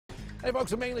Hey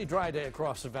folks, a mainly dry day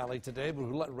across the valley today, but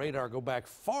we let radar go back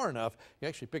far enough. You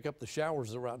actually pick up the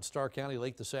showers around Starr County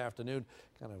late this afternoon,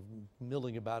 kind of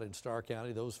milling about in Starr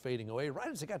County, those fading away right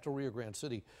as they got to Rio Grande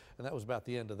City, and that was about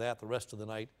the end of that. The rest of the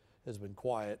night has been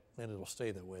quiet, and it'll stay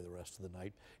that way the rest of the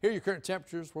night. Here are your current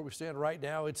temperatures where we stand right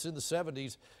now. It's in the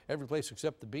 70s, every place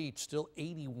except the beach, still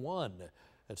 81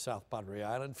 at South Padre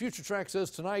Island. Future Track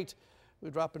says tonight we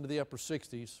drop into the upper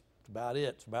 60s. It's about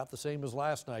it. It's about the same as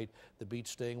last night. The beach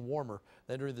staying warmer.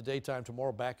 Then during the daytime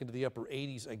tomorrow, back into the upper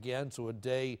 80s again. So a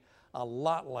day a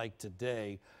lot like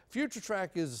today. Future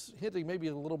Track is hinting maybe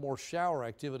a little more shower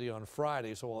activity on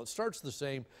Friday. So while it starts the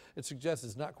same, it suggests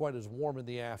it's not quite as warm in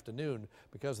the afternoon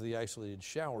because of the isolated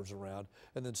showers around.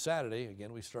 And then Saturday,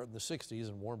 again, we start in the 60s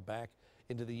and warm back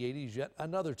into the 80s yet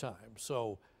another time.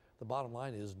 So the bottom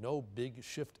line is no big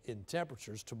shift in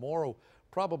temperatures. Tomorrow,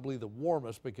 probably the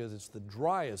warmest because it's the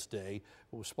driest day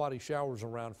with spotty showers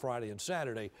around Friday and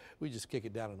Saturday. We just kick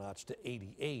it down a notch to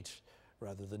 88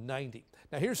 rather than 90.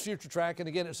 Now here's Future Track, and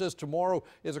again it says tomorrow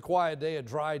is a quiet day, a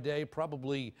dry day,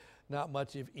 probably not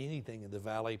much if anything in the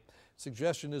valley.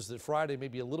 Suggestion is that Friday may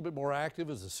be a little bit more active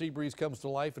as the sea breeze comes to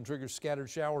life and triggers scattered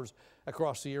showers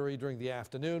across the area during the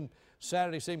afternoon.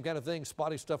 Saturday, same kind of thing.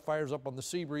 Spotty stuff fires up on the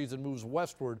sea breeze and moves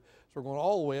westward. So we're going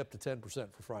all the way up to 10%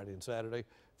 for Friday and Saturday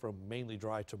from mainly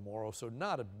dry tomorrow. So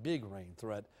not a big rain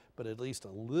threat, but at least a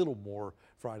little more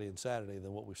Friday and Saturday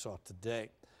than what we saw today.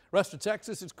 Rest of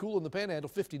Texas, it's cool in the Panhandle,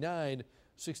 59,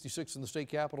 66 in the state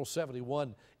capital,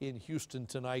 71 in Houston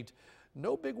tonight.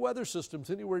 No big weather systems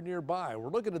anywhere nearby. We're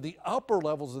looking at the upper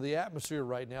levels of the atmosphere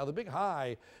right now. The big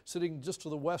high sitting just to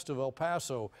the west of El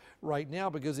Paso right now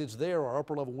because it's there. Our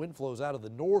upper level wind flows out of the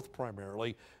north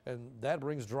primarily, and that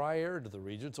brings dry air into the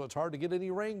region, so it's hard to get any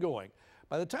rain going.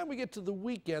 By the time we get to the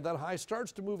weekend, that high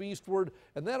starts to move eastward,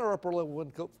 and then our upper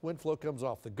level wind flow comes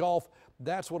off the Gulf.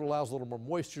 That's what allows a little more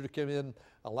moisture to come in,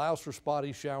 allows for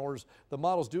spotty showers. The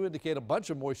models do indicate a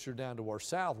bunch of moisture down to our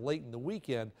south late in the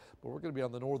weekend, but we're going to be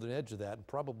on the northern edge of that and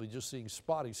probably just seeing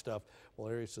spotty stuff, while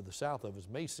areas to the south of us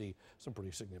may see some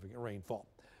pretty significant rainfall.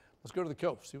 Let's go to the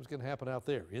coast, see what's going to happen out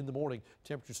there. In the morning,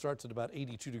 temperature starts at about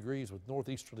 82 degrees with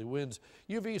northeasterly winds.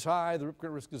 UV's high, the rip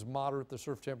current risk is moderate, the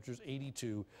surf temperature is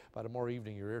 82. By tomorrow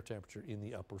evening, your air temperature in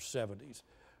the upper 70s.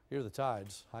 Here are the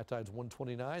tides. High tide's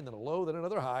 129, then a low, then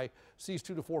another high. Seas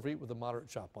 2 to 4 feet with a moderate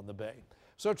chop on the bay.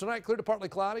 So tonight, clear to partly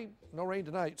cloudy. No rain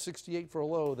tonight, 68 for a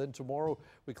low. Then tomorrow,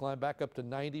 we climb back up to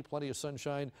 90, plenty of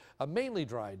sunshine. A mainly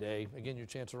dry day. Again, your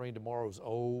chance of rain tomorrow is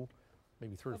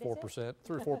maybe 3 or 4%,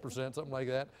 3 or 4%, something like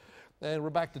that. And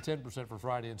we're back to 10% for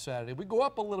Friday and Saturday. We go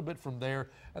up a little bit from there.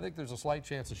 I think there's a slight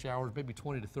chance of showers, maybe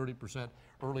 20 to 30%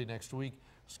 early next week.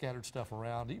 Scattered stuff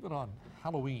around, even on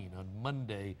Halloween, on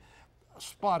Monday.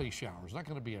 Spotty showers, not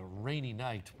going to be a rainy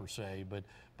night per se, but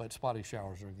spotty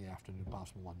showers during the afternoon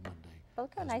possible on Monday.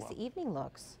 Look how nice the evening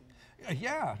looks.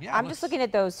 Yeah. I'm just looking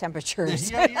at those temperatures.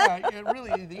 Yeah,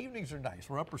 really, the evenings are nice.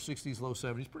 We're upper 60s, low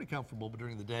 70s, pretty comfortable, but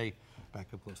during the day, back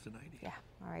up close to 90. Yeah,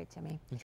 all right, Timmy.